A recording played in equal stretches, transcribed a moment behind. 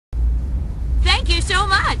Thank you so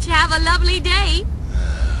much. Have a lovely day.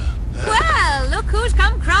 Well, look who's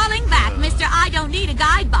come crawling back, Mr. I don't need a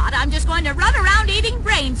guide bot. I'm just going to run around eating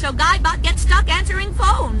brains so guide bot gets stuck answering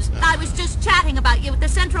phones. I was just chatting about you with the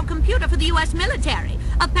central computer for the U.S. military.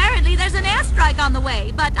 Apparently there's an airstrike on the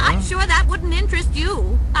way, but I'm sure that wouldn't interest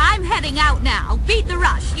you. I'm heading out now. Beat the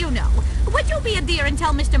rush, you know. Would you be a dear and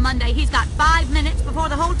tell Mr. Monday he's got 5 minutes before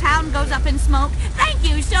the whole town goes up in smoke? Thank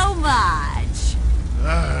you so much.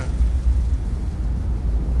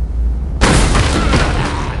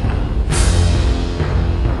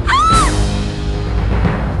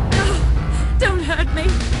 Don't hurt me.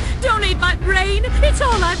 Don't eat my brain. It's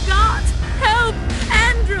all I've got. Help!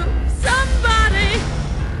 Andrew! Somebody!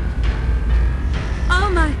 Oh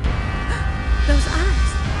my... Those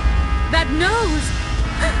eyes. That nose.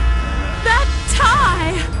 That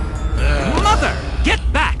tie. Mother! Get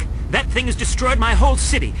back! That thing has destroyed my whole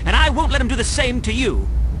city, and I won't let him do the same to you.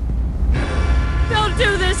 Don't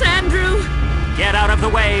do this, Andrew. Get out of the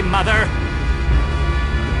way, Mother!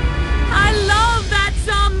 I love that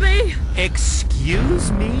zombie.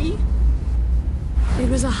 Excuse me? It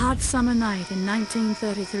was a hot summer night in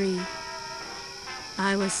 1933.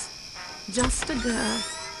 I was just a girl.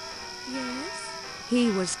 Yes? He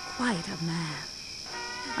was quite a man.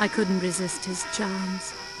 I couldn't resist his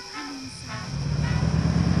charms.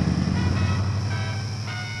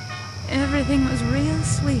 Everything was real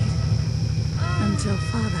sweet until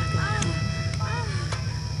Father got home.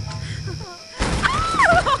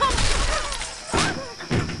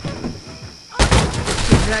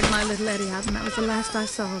 Dragged my little Eddie out, and that was the last I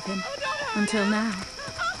saw of him. Until now.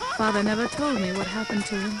 Father never told me what happened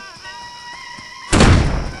to him.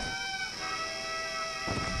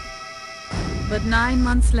 But 9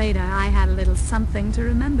 months later, I had a little something to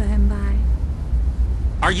remember him by.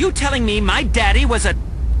 Are you telling me my daddy was a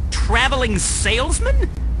traveling salesman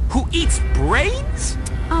who eats brains?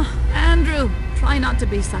 Oh, Andrew, try not to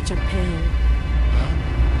be such a pill.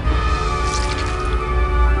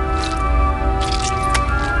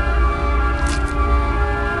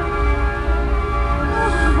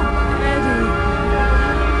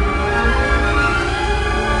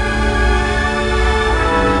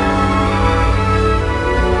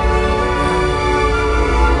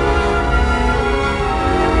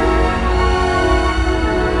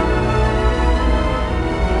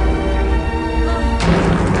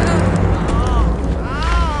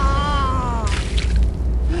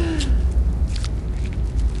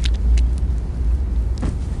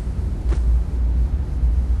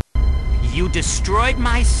 You destroyed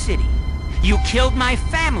my city. You killed my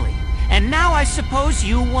family. And now I suppose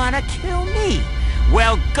you want to kill me.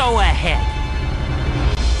 Well, go ahead.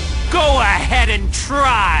 Go ahead and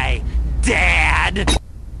try, Dad!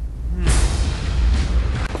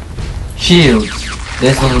 Shields.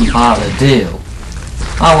 This wasn't part of the deal.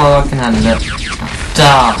 Oh well, I can handle it.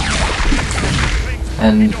 Die!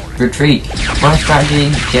 And retreat. My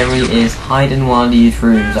strategy generally is hide in one of these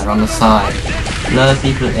rooms that are on the side. Lure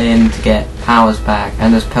people in to get powers back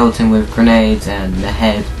and just pelt him with grenades and the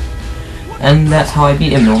head. And that's how I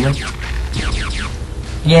beat him normally.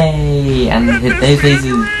 Yay! And those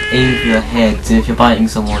lasers aim for your head, so if you're biting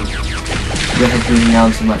someone, your head's moving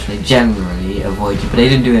down so much they generally avoid you. But they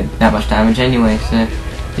didn't do it that much damage anyway, so the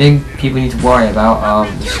thing people need to worry about are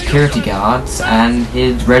the security guards and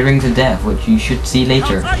his red rings of death, which you should see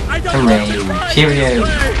later. Hooray! Cheerio!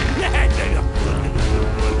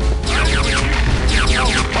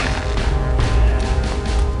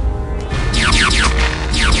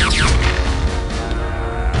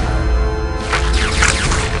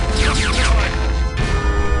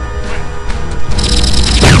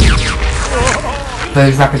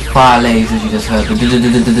 Those rapid fire lasers you just heard,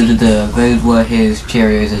 those were his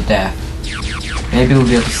Cheerios of death. Maybe we'll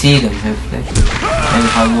be able to see them, hopefully. Maybe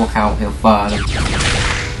if I walk out, he'll fire them.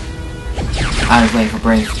 I was waiting for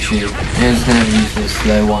brains to shoot. He was going to use those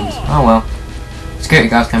slow ones. Oh well. Security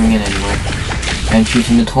guard's coming in anyway. And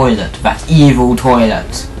shooting the toilet. That evil toilet.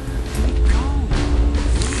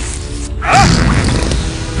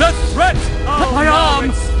 The threat! My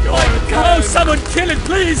arm! Oh, someone kill it,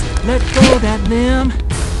 please! Let go of that limb.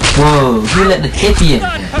 Whoa, who let the hippie in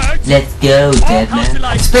here? Let's go, dead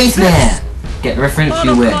man. Spaceman! Get the reference,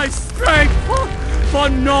 you win. My strength for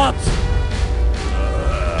naught.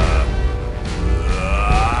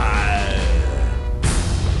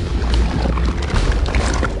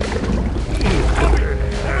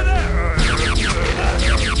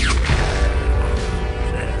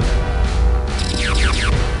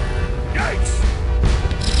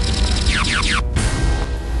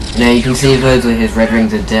 Now you can see those are his red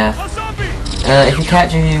rings of death. If you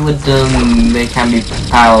catch a few with them, they can be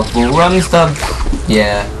powerful. Run, Stubbs!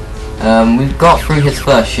 Yeah. We've got through his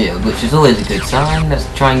first shield, which is always a good sign. Let's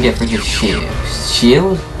try and get through his shield.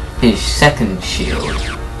 Shield? His second shield.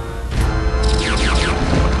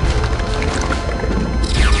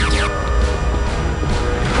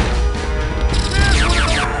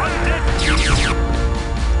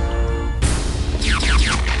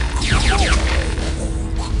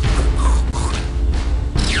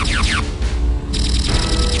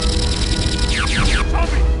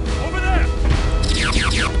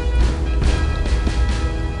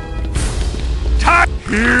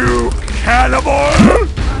 You cannibal!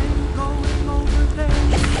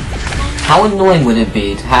 How annoying would it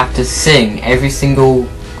be to have to sing every single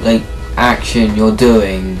like action you're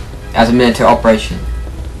doing as a military operation?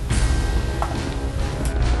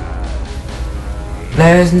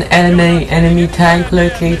 There is an enemy tank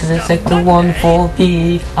located in Sector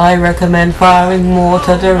 14B. I recommend firing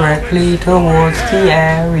mortar directly towards the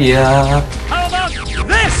area. How about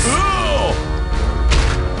this?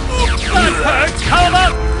 That hurts! How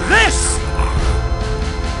about this?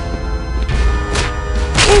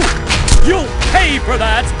 Ooh, you'll pay for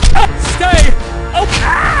that! Stay! Oh!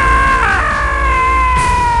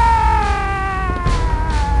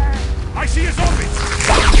 I see a zombie!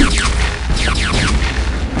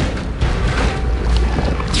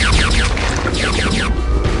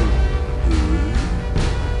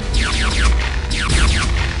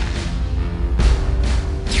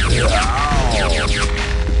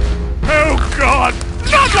 Oh God!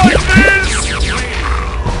 Not like this!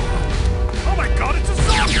 Oh my God! It's a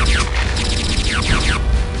zombie!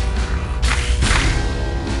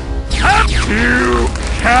 You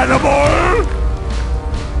cannibal!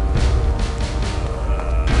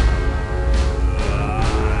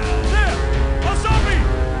 There! A zombie!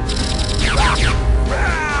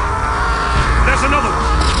 There's another one!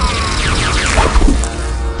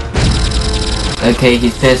 Okay,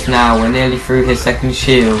 he's pissed now. We're nearly through his second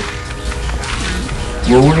shield.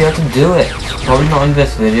 Will we be able to do it? Probably not in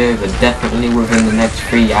this video, but definitely within the next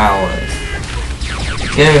 3 hours.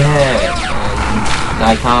 Go ahead.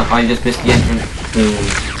 I just missed the entrance. Boom.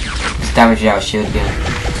 Just damaged our shield again.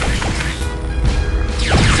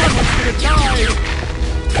 Someone's gonna die!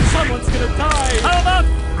 Someone's gonna die! How about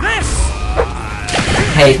this?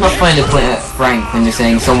 Hey, it's not funny to point at Frank when you're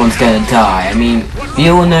saying someone's gonna die. I mean, we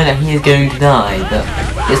all know that he is going to die, but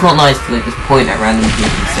it's not nice to like just point at random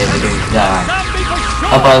people and say they're going to die.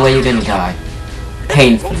 Oh, by the way, you're gonna die.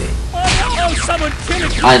 Painfully.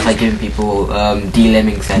 I just like giving people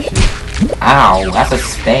de-limbing sessions. Ow, that's a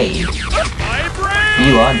spade.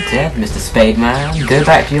 You are dead, Mr. Spade Man. Go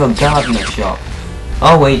back to your gardener shop.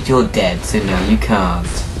 Oh wait, you're dead, so no, you can't.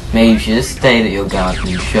 Maybe you should just stay at your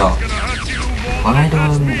gardening shop. Why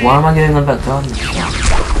am I going on about gardening shop?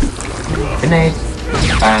 Grenade.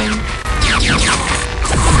 Bang.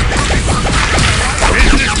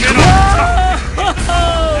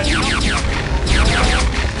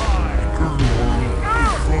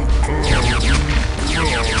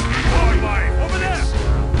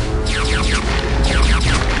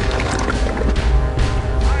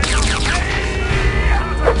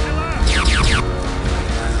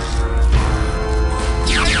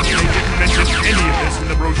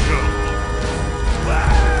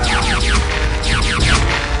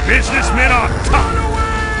 Businessmen are tough!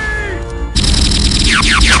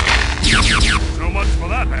 So much for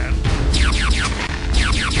that, man.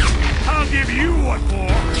 I'll give you what for.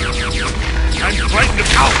 I'm frightened of...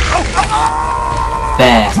 Ow!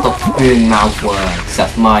 There, stop spewing mouth words.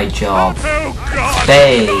 That's my job. Oh, God!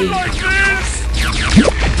 Spade. Not like this!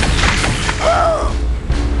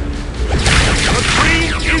 The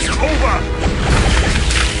dream is over!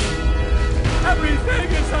 Everything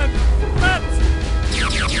is at that!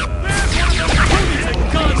 There's one of those Twentysix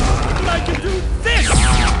guns, but I can do this!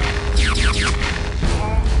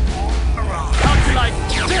 How'd you like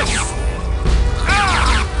this?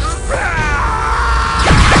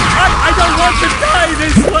 I don't want to die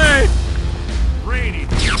this